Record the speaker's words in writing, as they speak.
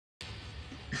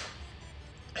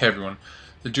Hey everyone,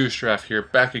 the Jewish Giraffe here,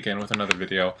 back again with another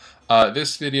video.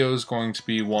 This video is going to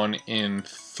be one in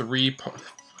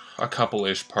a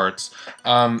couple-ish parts.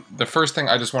 The first thing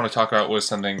I just want to talk about was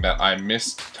something that I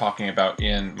missed talking about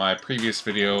in my previous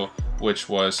video, which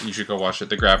was, you should go watch it,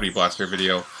 the Gravity Blaster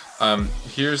video.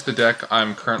 Here's the deck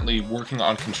I'm currently working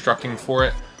on constructing for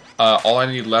it. All I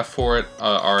need left for it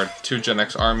are 2 Gen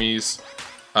X armies,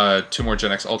 2 more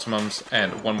Gen X Ultimums,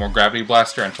 and 1 more Gravity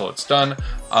Blaster until it's done.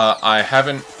 I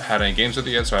haven't had any games with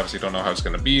it yet, so I obviously don't know how it's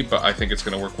going to be, but I think it's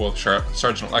going to work well with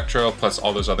Sergeant Electro, plus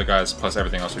all those other guys, plus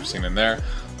everything else we've seen in there.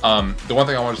 The one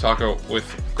thing I wanted to talk about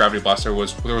with Gravity Blaster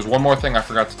was, there was one more thing I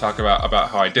forgot to talk about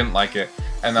how I didn't like it,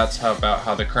 and that's about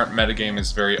how the current metagame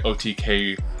is very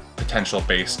OTK potential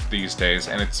based these days,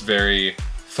 and it's very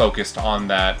focused on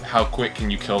that. How quick can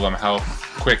you kill them? How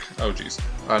quick, oh geez,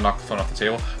 knock the phone off the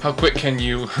table. How quick can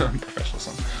you, professional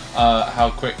son, how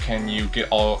quick can you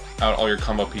get out all your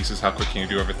combo pieces? How quick can you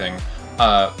do everything?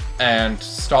 And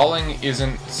stalling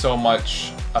isn't so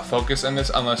much a focus in this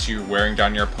unless you're wearing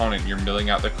down your opponent, you're milling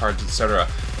out their cards, etc.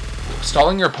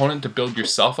 Stalling your opponent to build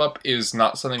yourself up is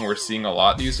not something we're seeing a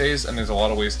lot these days, and there's a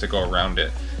lot of ways to go around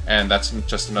it. And that's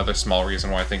just another small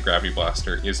reason why I think Gravity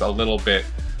Blaster is a little bit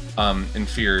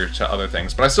inferior to other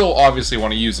things, but I still obviously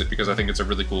want to use it because I think it's a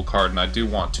really cool card, and I do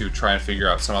want to try and figure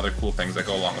out some other cool things that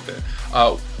go along with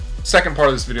it. Second part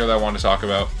of this video that I want to talk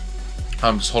about,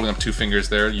 I'm just holding up 2 fingers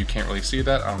there. You can't really see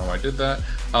that. I don't know why I did that.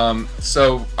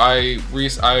 So I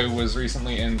was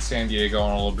recently in San Diego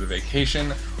on a little bit of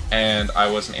vacation, and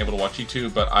I wasn't able to watch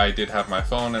YouTube, but I did have my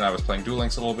phone, and I was playing Duel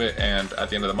Links a little bit, and at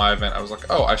the end of my event, I was like,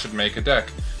 oh, I should make a deck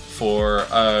for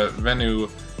Venu,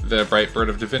 the Bright Bird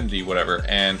of Divinity, whatever,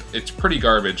 and it's pretty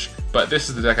garbage, but this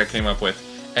is the deck I came up with,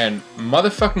 and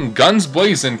motherfucking guns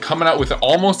blazing, coming out with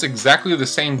almost exactly the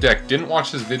same deck. Didn't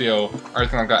watch his video or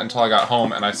anything like that until I got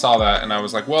home, and I saw that, and I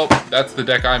was like, well, that's the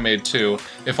deck I made too.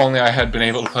 If only I had been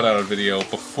able to put out a video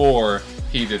before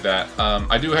he did that.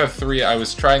 I do have 3, I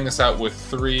was trying this out with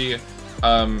 3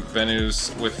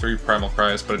 Venus with 3 Primal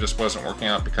Cries, but it just wasn't working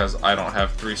out because I don't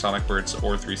have 3 Sonic Birds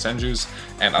or 3 Senjus,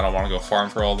 and I don't want to go farm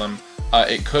for all of them.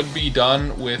 It could be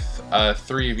done with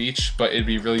 3 of each, but it'd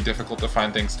be really difficult to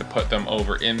find things to put them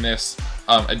over in this.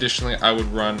 Additionally, I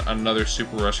would run another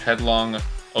Super Rush Headlong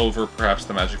over perhaps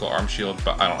the Magical Arm Shield,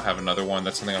 but I don't have another one.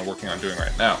 That's something I'm working on doing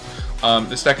right now.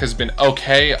 This deck has been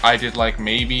okay. I did like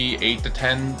maybe 8 to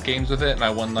 10 games with it, and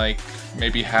I won like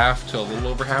maybe half to a little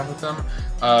over half with them.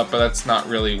 But that's not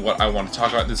really what I want to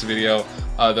talk about in this video.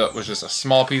 That was just a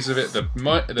small piece of it.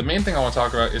 The main thing I want to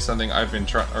talk about is something I've been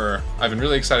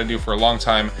really excited to do for a long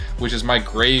time, which is my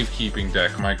Gravekeeping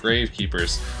deck, my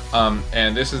Gravekeepers.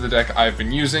 And this is the deck I've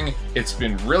been using. It's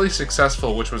been really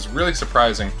successful, which was really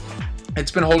surprising.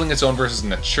 It's been holding its own versus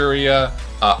Naturia,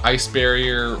 Ice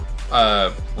Barrier,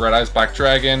 Red Eyes Black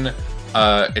Dragon,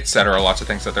 etc. Lots of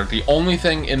things out there. The only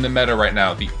thing in the meta right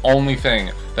now, the only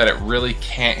thing that it really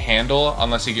can't handle,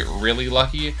 unless you get really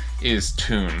lucky, is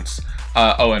Toons.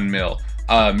 Oh, and Mill.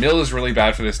 Mill is really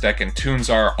bad for this deck, and Toons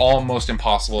are almost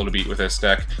impossible to beat with this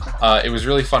deck. It was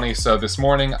really funny. So this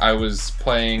morning I was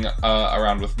playing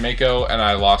around with Mako, and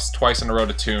I lost twice in a row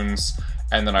to Toons,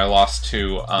 and then I lost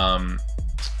to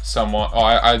someone. Oh,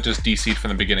 I just DC'd from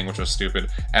the beginning, which was stupid,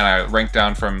 and I ranked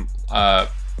down from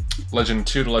Legend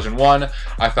 2 to Legend 1.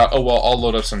 I thought, oh well, I'll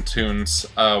load up some Toons,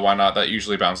 why not? That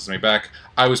usually bounces me back.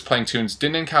 I was playing Toons,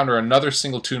 didn't encounter another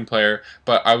single Toon player,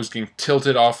 but I was getting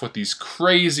tilted off with these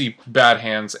crazy bad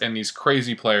hands and these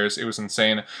crazy players. It was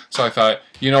insane. So I thought,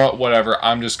 you know what, whatever,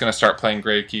 I'm just going to start playing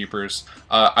Gravekeepers.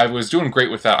 I was doing great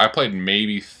with that. I played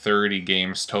maybe 30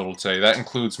 games total today. That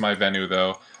includes my Venu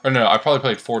though. Or no, I probably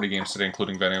played 40 games today,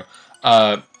 including Venu.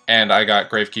 And I got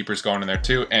Gravekeepers going in there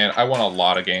too, and I won a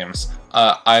lot of games.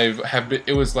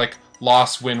 It was like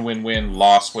loss, win, win, win,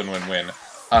 loss, win, win, win.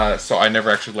 So I never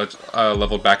actually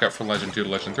leveled back up from Legend 2 to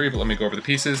Legend 3, but let me go over the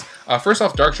pieces. First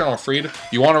off, Dark Channel Freed.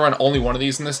 You want to run only one of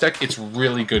these in this deck. It's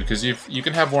really good, because you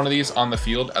can have one of these on the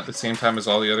field at the same time as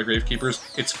all the other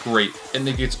Gravekeepers. It's great. It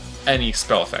negates any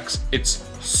spell effects. It's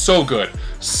so good.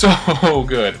 So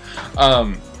good.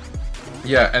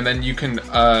 Yeah, and then you can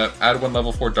add 1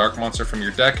 level 4 Dark Monster from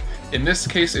your deck. In this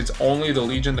case, it's only the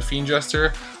Legion, the Fiend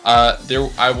Jester.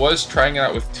 I was trying it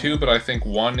out with 2, but I think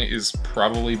 1 is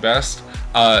probably best.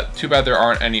 Too bad there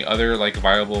aren't any other like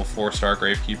viable 4-star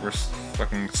Gravekeepers.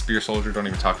 Fucking Spear Soldier, don't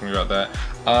even talk to me about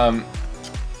that.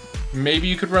 Maybe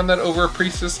you could run that over a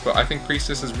Priestess, but I think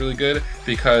Priestess is really good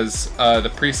because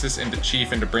the Priestess into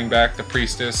Chief and to bring back the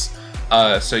Priestess.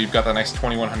 So you've got that nice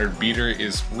 2100 beater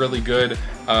is really good.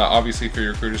 Obviously for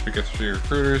your recruiters, because for your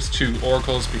recruiters, 2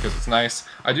 oracles because it's nice.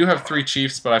 I do have 3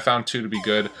 chiefs, but I found 2 to be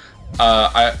good.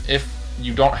 If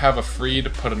you don't have a free to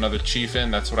put another chief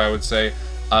in, that's what I would say.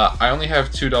 I only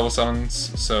have 2 double summons,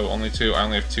 so only 2. I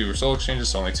only have 2 soul exchanges,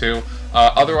 so only 2.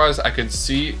 Otherwise, I could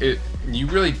see it. You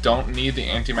really don't need the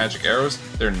anti-magic arrows.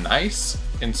 They're nice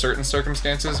in certain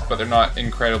circumstances, but they're not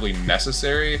incredibly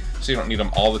necessary, so you don't need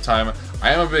them all the time. I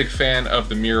am a big fan of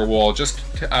the mirror wall, just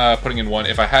putting in 1.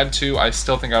 If I had 2, I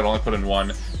still think I would only put in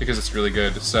 1 because it's really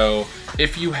good. So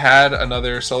if you had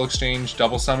another soul exchange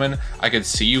double summon, I could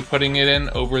see you putting it in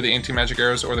over the anti-magic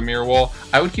arrows or the mirror wall.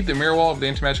 I would keep the mirror wall of the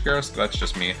anti-magic arrows, so that's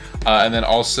just me. And then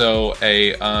also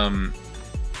a,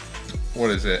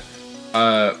 what is it?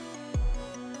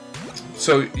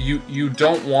 So you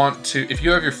don't want to, if you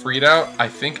have your freed out, I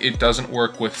think it doesn't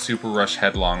work with Super Rush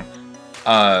Headlong.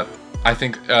 I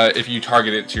think if you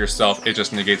target it to yourself, it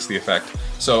just negates the effect.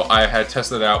 So I had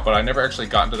tested it out, but I never actually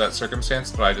got into that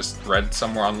circumstance, but I just read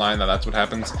somewhere online that that's what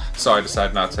happens. So I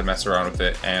decided not to mess around with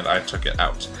it, and I took it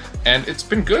out. And it's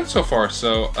been good so far,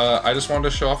 so I just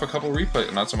wanted to show off a couple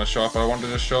replays. Not so much show off, but I wanted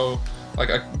to just show, like,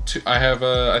 I have,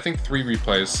 I think 3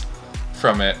 replays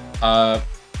from it.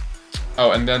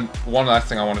 Oh, and then one last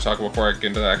thing I want to talk about before I get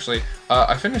into that, actually.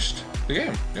 I finished the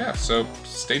game. Yeah, so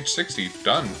stage 60,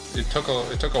 done. It took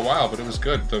a while, but it was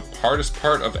good. The hardest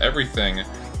part of everything,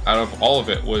 out of all of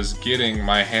it, was getting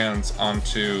my hands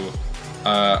onto,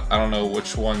 I don't know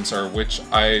which ones are which.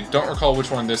 I don't recall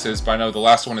which one this is, but I know the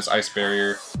last one is Ice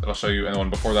Barrier, that I'll show you, and the one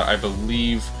before that, I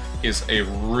believe, is a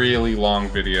really long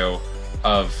video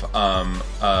of,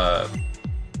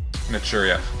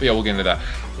 Naturia. But yeah, we'll get into that.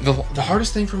 The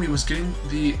hardest thing for me was getting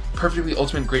the Perfectly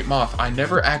Ultimate Great Moth. I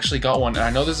never actually got one, and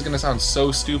I know this is going to sound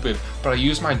so stupid, but I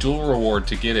used my duel reward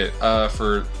to get it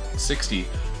for 60.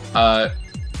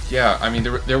 Yeah, I mean,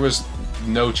 there was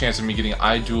no chance of me getting it.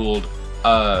 I dueled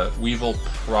Weevil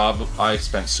I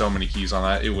spent so many keys on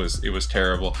that. It was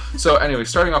terrible. So anyway,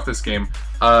 starting off this game,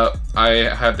 I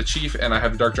have the Chief and I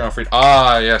have the Dark Journal Freed.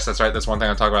 Ah, yes, that's right. That's one thing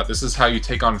I'll talk about. This is how you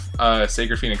take on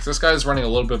Sacred Phoenix. This guy is running a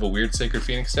little bit of a weird Sacred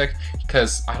Phoenix deck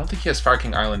because I don't think he has Fire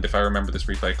King Island, if I remember this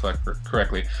replay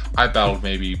correctly. I battled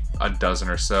maybe a dozen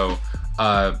or so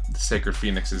Sacred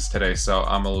Phoenixes today, so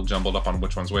I'm a little jumbled up on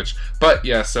which one's which. But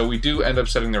yeah, so we do end up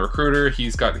setting the Recruiter.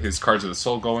 He's got his Cards of the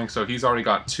Soul going, so he's already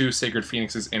got 2 Sacred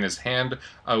Phoenixes in his hand.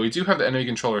 We do have the enemy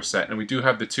controller set, and we do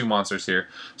have the 2 monsters here.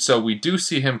 So we do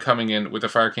see him coming in with the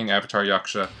Fire King Avatar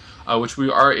Yaksha, which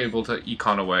we are able to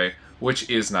econ away, which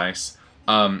is nice.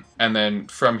 And then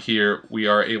from here, we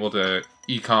are able to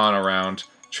econ around,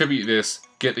 tribute this,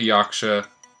 get the Yaksha.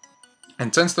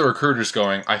 And since the Recruiter's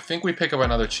going, I think we pick up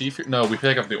another Chief here. No, we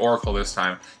pick up the Oracle this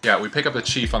time. Yeah, we pick up the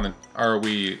Chief on the... Or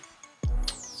we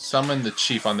summon the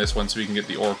Chief on this one so we can get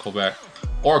the Oracle back.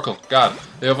 Oracle, God.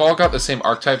 They've all got the same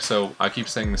archetype, so I keep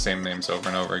saying the same names over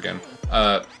and over again.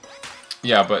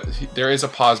 Yeah, but there is a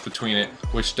pause between it,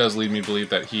 which does lead me to believe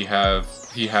that he has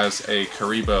a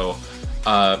Karibo,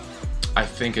 I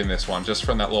think, in this one, just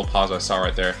from that little pause I saw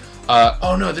right there.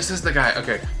 Oh no, this is the guy.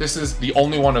 Okay, this is the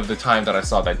only one of the time that I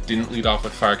saw that didn't lead off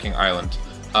with Fire King Island.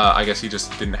 I guess he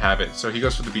just didn't have it. So he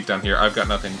goes for the beatdown here. I've got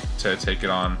nothing to take it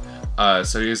on.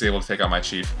 So he is able to take out my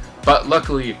Chief. But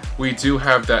luckily, we do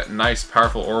have that nice,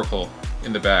 powerful Oracle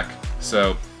in the back.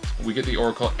 So we get the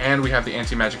Oracle, and we have the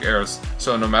anti-magic arrows.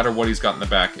 So no matter what he's got in the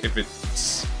back, if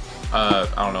it's, I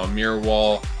don't know, a mirror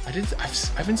wall.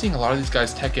 I've been seeing a lot of these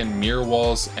guys tech in mirror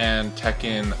walls and tech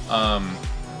in,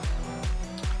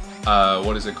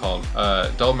 what is it called?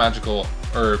 Double magical,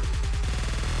 or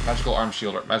magical arm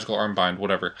shield, or magical arm bind,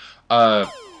 whatever.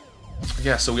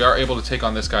 Yeah, so we are able to take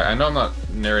on this guy. I know I'm not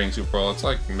narrating super well. It's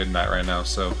like midnight right now,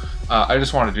 so I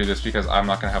just want to do this because I'm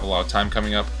not going to have a lot of time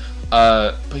coming up.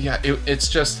 But yeah, it's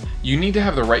just, you need to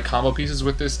have the right combo pieces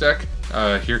with this deck.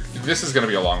 This is going to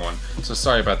be a long one, so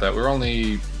sorry about that. We're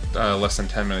only less than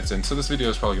 10 minutes in, so this video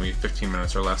is probably going to be 15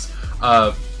 minutes or less.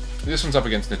 This one's up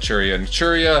against Naturia.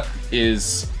 Naturia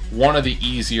is one of the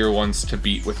easier ones to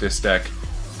beat with this deck.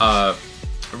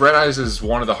 Red Eyes is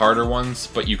one of the harder ones,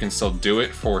 but you can still do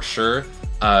it for sure.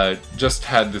 Just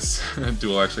had this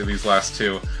duel, actually, these last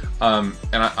 2. And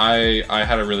I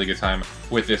had a really good time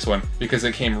with this one because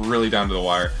it came really down to the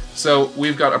wire. So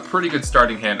we've got a pretty good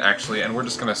starting hand, actually, and we're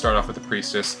just going to start off with the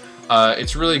Priestess.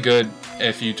 It's really good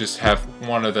if you just have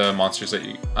one of the monsters that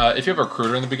you... if you have a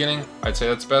Recruiter in the beginning, I'd say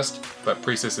that's best, but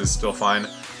Priestess is still fine.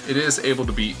 It is able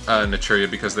to beat Naturia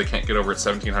because they can't get over its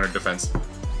 1700 defense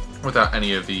without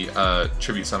any of the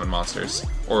tribute summon monsters,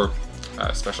 or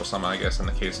special summon, I guess, in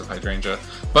the case of Hydrangea.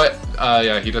 But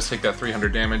yeah, he does take that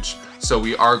 300 damage, so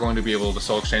we are going to be able to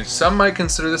soul exchange. Some might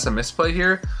consider this a misplay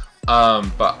here,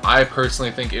 but I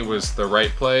personally think it was the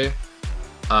right play,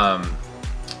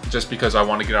 just because I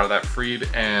want to get out of that freed,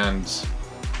 and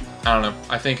I don't know.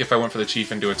 I think if I went for the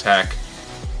Chief into attack,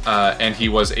 and he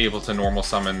was able to normal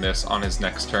summon this on his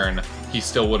next turn, he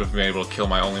still would have been able to kill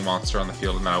my only monster on the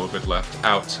field, and then I would have been left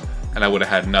out, and I would have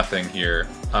had nothing here.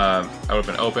 I would have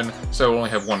been open, so I would only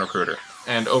have one recruiter.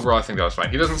 And overall, I think that was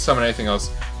fine. He doesn't summon anything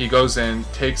else. He goes in,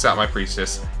 takes out my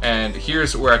priestess, and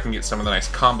here's where I can get some of the nice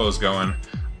combos going.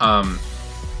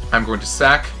 I'm going to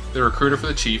sack the recruiter for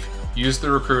the Chief, use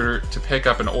the recruiter to pick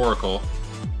up an oracle,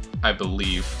 I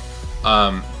believe.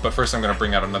 But first I'm going to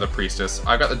bring out another priestess.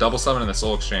 I got the double summon in the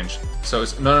soul exchange. So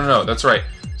it's, no, that's right.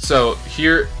 So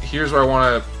here's where I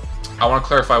want to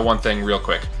clarify one thing real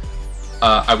quick.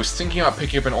 I was thinking about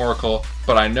picking up an oracle,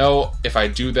 but I know if I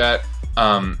do that,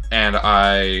 and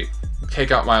I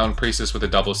take out my own priestess with a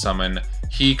double summon,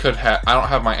 he could have, I don't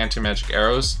have my anti-magic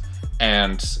arrows,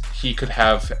 and he could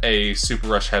have a super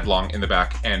rush headlong in the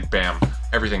back, and bam,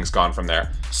 everything's gone from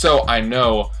there. So I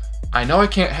know I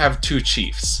can't have two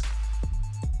chiefs,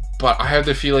 but I have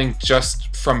the feeling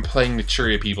just from playing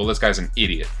Naturia people, this guy's an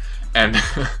idiot. And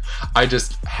I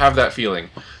just have that feeling.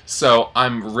 So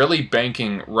I'm really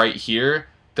banking right here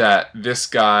that this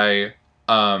guy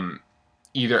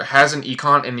either has an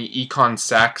econ and the econ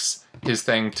sacks his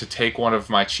thing to take one of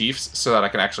my chiefs so that I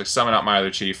can actually summon out my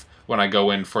other chief when I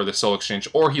go in for the soul exchange,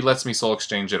 or he lets me soul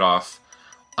exchange it off,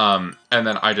 and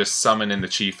then I just summon in the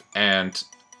chief, and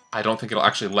I don't think it'll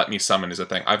actually let me summon is a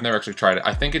thing. I've never actually tried it.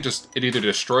 I think it either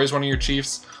destroys one of your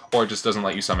chiefs or it just doesn't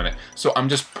let you summon it. So I'm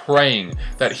just praying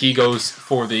that he goes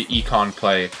for the econ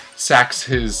play, sacks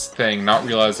his thing, not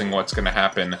realizing what's going to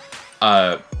happen.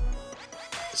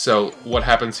 So what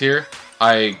happens here?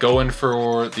 I go in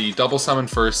for the double summon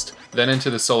first, then into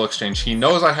the soul exchange. He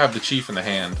knows I have the chief in the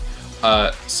hand.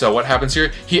 So what happens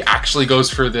here? He actually goes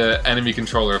for the enemy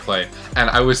controller play, and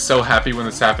I was so happy when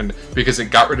this happened because it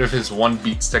got rid of his one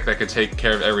beat stick that could take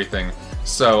care of everything.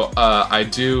 So I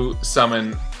do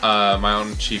summon my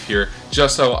own chief here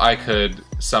just so I could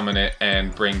summon it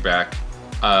and bring back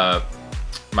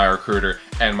my recruiter,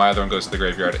 and my other one goes to the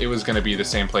graveyard. It was going to be the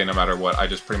same play no matter what. I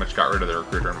just pretty much got rid of the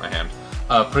recruiter in my hand,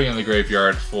 putting it in the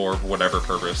graveyard for whatever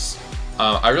purpose.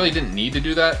 I really didn't need to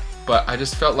do that, but I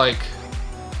just felt like,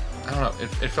 I don't know,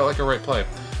 it felt like a right play.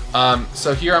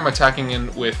 So here I'm attacking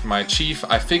in with my chief.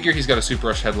 I figure he's got a super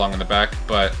rush headlong in the back,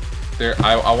 but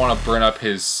I want to burn up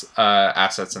his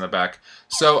assets in the back.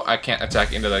 So I can't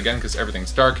attack into that again because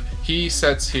everything's dark. He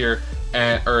sets here,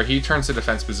 or he turns to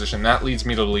defense position. That leads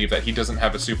me to believe that he doesn't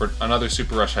have another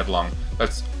super rush headlong.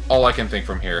 That's all I can think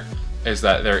from here, is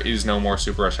that there is no more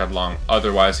super rush headlong.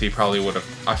 Otherwise he probably would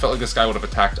have, I felt like this guy would have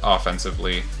attacked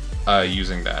offensively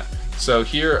using that. So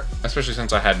here, especially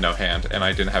since I had no hand and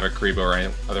I didn't have a Karibo or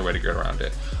any other way to get around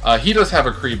it, he does have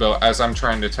a Karibo as I'm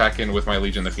trying to attack in with my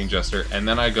Legion the Fiend Jester, and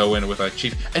then I go in with a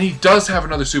Chief, and he does have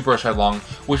another Super Rush Headlong,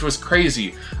 which was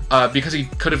crazy, because he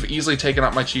could have easily taken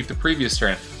out my Chief the previous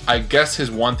turn. I guess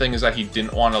his one thing is that he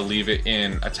didn't want to leave it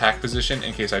in attack position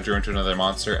in case I drew into another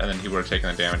monster, and then he would have taken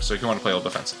the damage, so he wanted to play a little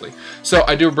defensively. So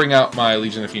I do bring out my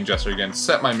Legion the Fiend Jester again,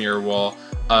 set my Mirror Wall.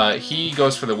 He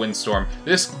goes for the Windstorm.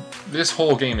 This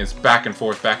whole game is back and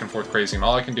forth crazy, and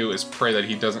all I can do is pray that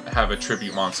he doesn't have a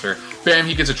tribute monster. Bam,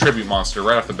 he gets a tribute monster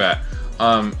right off the bat.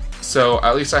 So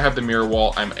at least I have the Mirror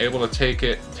Wall. I'm able to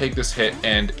take this hit,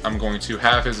 and I'm going to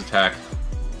have his attack,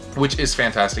 which is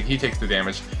fantastic. He takes the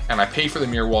damage, and I pay for the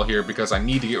Mirror Wall here because I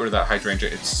need to get rid of that Hydrangea.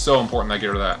 It's so important that I get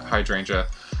rid of that Hydrangea.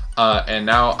 And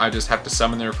now I just have to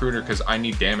summon the Recruiter because I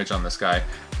need damage on this guy,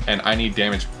 and I need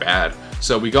damage bad.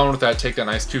 So we go in with that, take that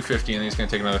nice 250, and then he's going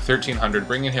to take another 1300,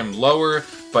 bringing him lower,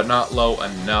 but not low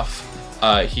enough.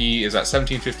 He is at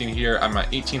 1715 here, I'm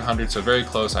at 1800, so very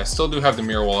close. I still do have the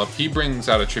Mirror Wall up. He brings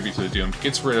out a Tribute to the Doomed,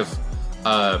 gets rid of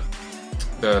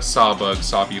the Sawbug,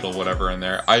 Saw Beetle, whatever in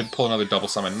there. I pull another double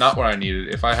summon, not what I needed.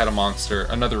 If I had a monster,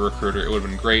 another Recruiter, it would have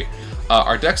been great.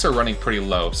 Our decks are running pretty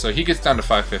low, so he gets down to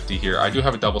 550 here. I do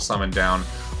have a double summon down,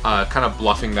 kind of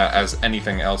bluffing that as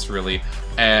anything else really.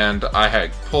 And I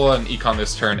had pull an Econ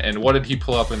this turn, and what did he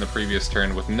pull up in the previous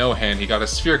turn with no hand? He got a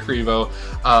Sphere Karibo,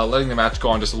 letting the match go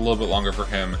on just a little bit longer for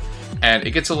him. And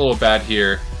it gets a little bad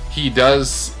here. He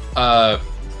does,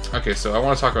 okay, so I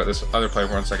want to talk about this other player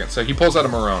for 1 second. So he pulls out a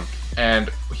Marone, and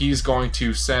he's going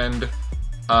to send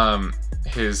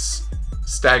his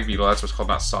Stag Beetle, that's what's called,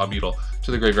 not Saw Beetle,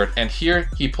 to the graveyard. And here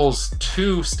he pulls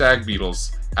two Stag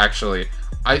Beetles, actually.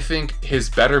 I think his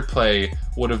better play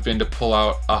would have been to pull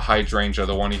out a Hydrangea,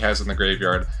 the one he has in the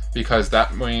graveyard, because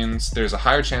that means there's a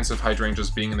higher chance of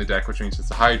Hydrangeas being in the deck, which means it's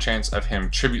a higher chance of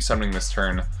him tribute summoning this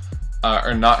turn,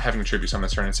 or not having to tribute summon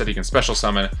this turn. Instead he can special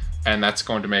summon, and that's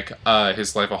going to make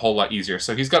his life a whole lot easier.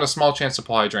 So he's got a small chance to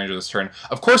pull Hydrangea this turn.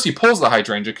 Of course he pulls the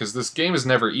Hydrangea, because this game is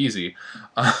never easy.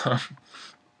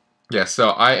 Yeah, so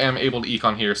I am able to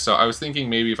econ here, so I was thinking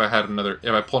maybe if I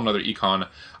pull another econ,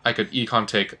 I could econ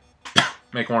take,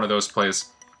 make one of those plays.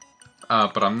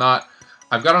 But I'm not.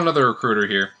 I've got another recruiter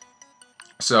here,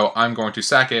 so I'm going to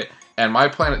sack it, and my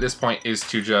plan at this point is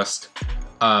to just,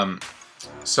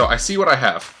 so I see what I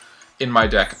have in my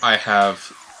deck. I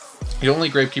have, the only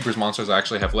Gravekeepers monsters I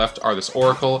actually have left are this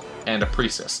Oracle and a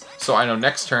Priestess. So I know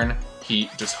next turn,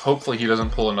 hopefully he doesn't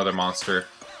pull another monster.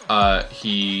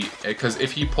 Because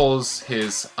if he pulls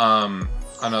his,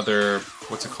 another,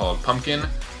 what's it called, Pumpkin,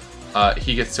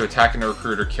 he gets to attack in a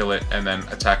recruiter, kill it, and then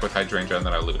attack with Hydrangea, and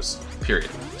then I lose. Period.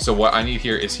 So what I need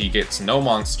here is he gets no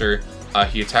monster,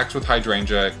 he attacks with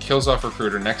Hydrangea, kills off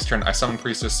recruiter, next turn I summon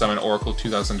Priestess, summon Oracle,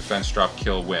 2000 defense, drop,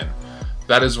 kill, win.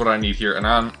 That is what I need here, and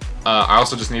I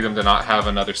also just need him to not have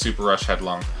another Super Rush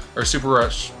Headlong. Or Super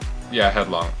Rush, yeah,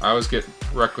 Headlong. I always get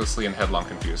Recklessly and Headlong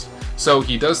confused. So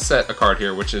he does set a card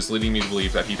here, which is leading me to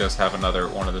believe that he does have another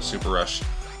one of the Super Rush.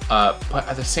 But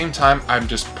at the same time, I'm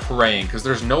just praying, because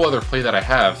there's no other play that I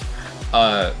have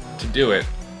to do it.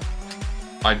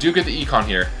 I do get the econ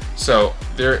here, so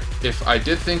if I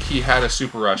did think he had a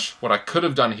Super Rush, what I could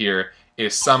have done here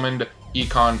is summoned,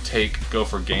 econ, take, go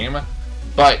for game.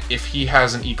 But if he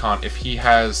has an econ, if he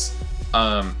has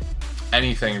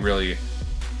anything really,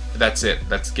 that's it,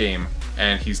 that's game,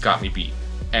 and he's got me beat.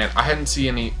 And I hadn't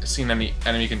seen any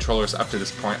enemy controllers up to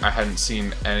this point. I hadn't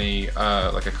seen any,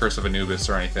 like a Curse of Anubis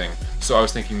or anything. So I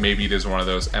was thinking maybe it is one of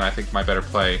those, and I think my better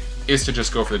play is to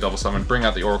just go for the double summon, bring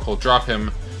out the Oracle, drop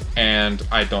him, and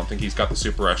I don't think he's got the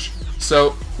Super Rush.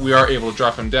 So we are able to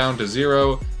drop him down to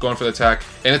 0, going for the attack,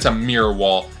 and it's a mirror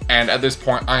wall. And at this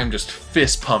point, I am just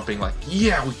fist pumping, like,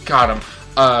 yeah, we got him.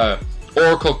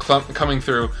 Oracle coming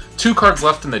through, 2 cards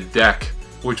left in the deck,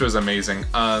 which was amazing.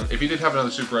 If he did have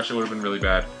another Super Rush, it would have been really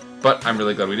bad. But I'm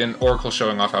really glad we didn't. Oracle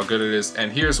showing off how good it is.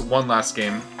 And here's one last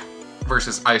game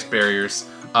versus Ice Barriers.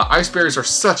 Ice Barriers are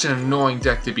such an annoying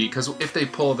deck to beat, because if they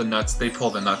pull the nuts, they pull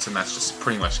the nuts, and that's just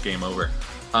pretty much game over.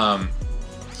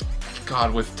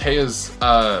 God, with Teya's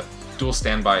dual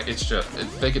standby, it's just,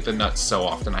 they get the nuts so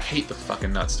often. I hate the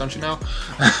fucking nuts, don't you know?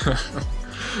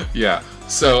 Yeah,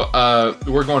 so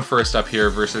we're going first up here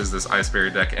versus this Ice Barrier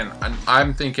deck, and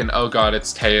I'm thinking, oh god,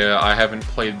 it's Teya. I haven't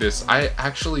played this. I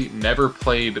actually never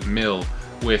played Mill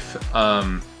with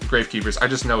Gravekeepers. I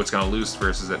just know it's going to lose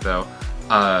versus it, though.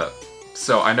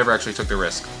 So I never actually took the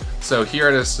risk. So here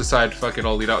I just decided, fuck it,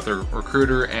 I'll lead out the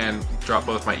recruiter and drop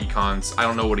both my econs. I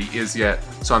don't know what he is yet,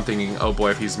 so I'm thinking, oh boy,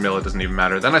 if he's Mill, it doesn't even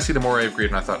matter. Then I see the Moray of Greed,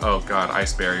 and I thought, oh god,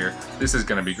 Ice Barrier. This is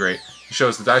going to be great. He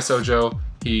shows the Daisojo,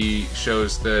 he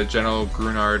shows the General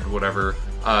Grunard, whatever,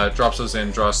 drops those in,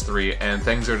 draws 3, and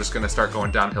things are just going to start going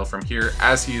downhill from here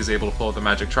as he is able to pull the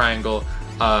Magic Triangle.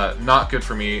 Not good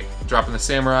for me. Dropping the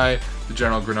Samurai, the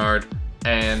General Grunard,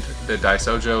 and the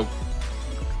Daisojo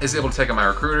is able to take out my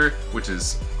recruiter, which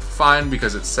is fine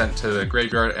because it's sent to the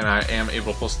graveyard, and I am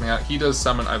able to pull something out. He does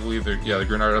summon, I believe, the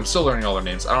Grunard. I'm still learning all their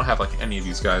names. I don't have like any of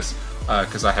these guys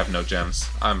because I have no gems.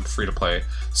 I'm free to play.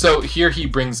 So here he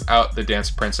brings out the Dance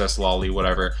Princess, Lolly,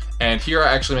 whatever, and here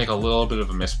I actually make a little bit of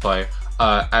a misplay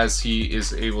as he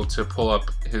is able to pull up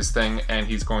his thing, and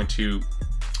he's going to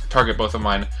target both of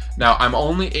mine. Now, I'm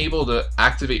only able to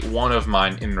activate one of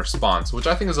mine in response, which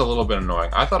I think is a little bit annoying.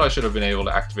 I thought I should have been able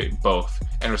to activate both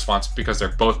in response because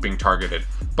they're both being targeted.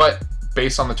 But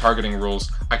based on the targeting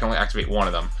rules, I can only activate one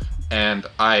of them. And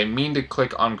I mean to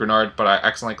click on Grunard, but I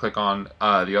accidentally click on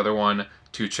the other one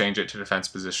to change it to defense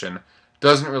position.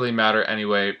 Doesn't really matter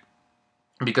anyway,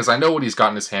 because I know what he's got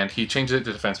in his hand. He changes it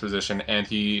to defense position, and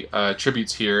he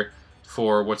tributes here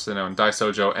for, what's the known,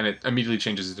 Daisojo, and it immediately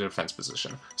changes it to defense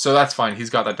position. So that's fine, he's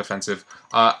got that defensive.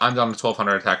 I'm down to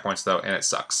 1200 attack points though, and it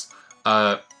sucks.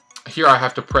 Here I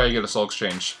have to pray I get a Soul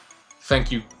Exchange.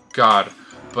 Thank you, God.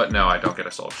 But no, I don't get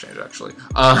a Soul Exchange, actually.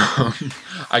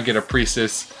 I get a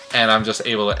Priestess, and I'm just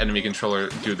able to enemy controller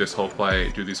do this whole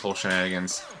play, do these whole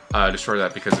shenanigans, destroy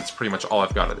that because it's pretty much all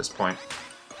I've got at this point.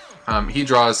 He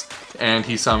draws, and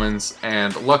he summons,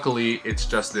 and luckily it's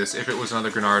just this. If it was another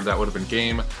Grunard, that would have been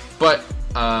game, but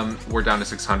we're down to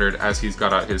 600 as he's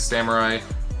got out his Samurai,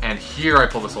 and here I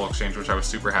pull the Soul Exchange, which I was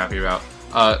super happy about.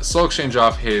 Soul Exchange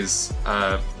off his,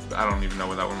 I don't even know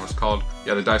what that one was called.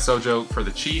 Yeah, the Daisojo for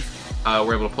the Chief.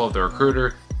 We're able to pull up the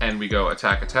Recruiter, and we go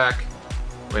attack, attack.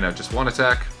 Wait, no, just one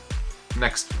attack.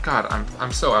 Next, God,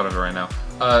 I'm so out of it right now.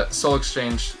 Soul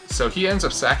Exchange, so he ends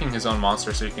up sacking his own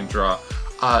monster so he can draw.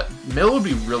 Mill would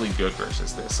be really good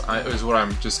versus this, is what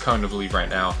I'm just coming to believe right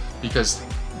now, because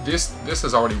this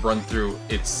has already run through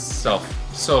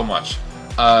itself so much.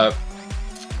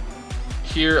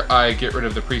 here I get rid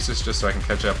of the Priestess just so I can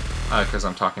catch up, because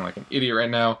I'm talking like an idiot right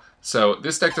now. So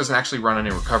this deck doesn't actually run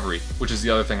any recovery, which is the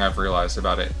other thing I've realized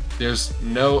about it. There's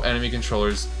no enemy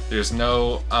controllers. There's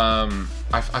no,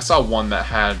 I saw one that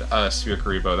had a Sphere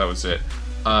Karibo, that was it.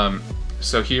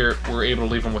 So here, we're able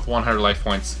to leave him with 100 life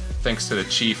points thanks to the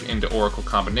Chief into Oracle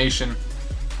combination.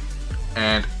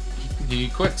 And he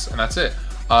quits, and that's it.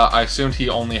 I assumed he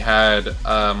only had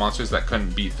monsters that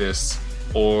couldn't beat this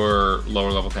or lower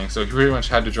level things, so he pretty much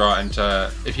had to draw into,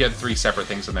 if he had 3 separate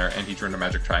things in there and he drew into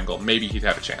Magic Triangle, maybe he'd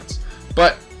have a chance.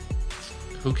 But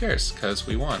who cares, because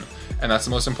we won. And that's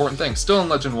the most important thing. Still in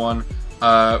Legend 1.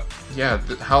 Yeah,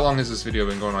 how long has this video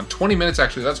been going on? 20 minutes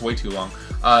actually, that's way too long.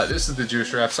 This is the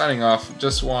Jewish Giraffe signing off.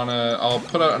 Just I'll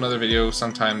put out another video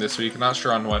sometime this week, not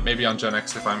sure on what, maybe on Gen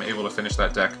X if I'm able to finish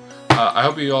that deck. I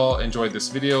hope you all enjoyed this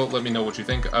video. Let me know what you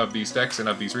think of these decks and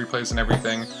of these replays and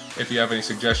everything. If you have any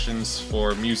suggestions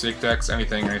for music decks,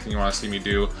 anything you want to see me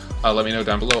do, let me know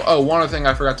down below. Oh, one other thing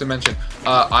I forgot to mention.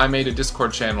 I made a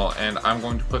Discord channel, and I'm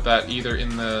going to put that either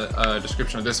in the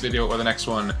description of this video or the next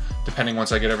one, depending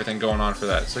once I get everything going on for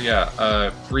that. So yeah,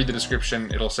 read the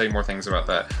description. It'll say more things about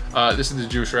that. This is the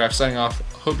Jewish Giraffe signing off.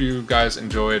 Hope you guys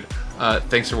enjoyed.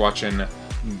 Thanks for watching.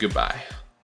 Goodbye.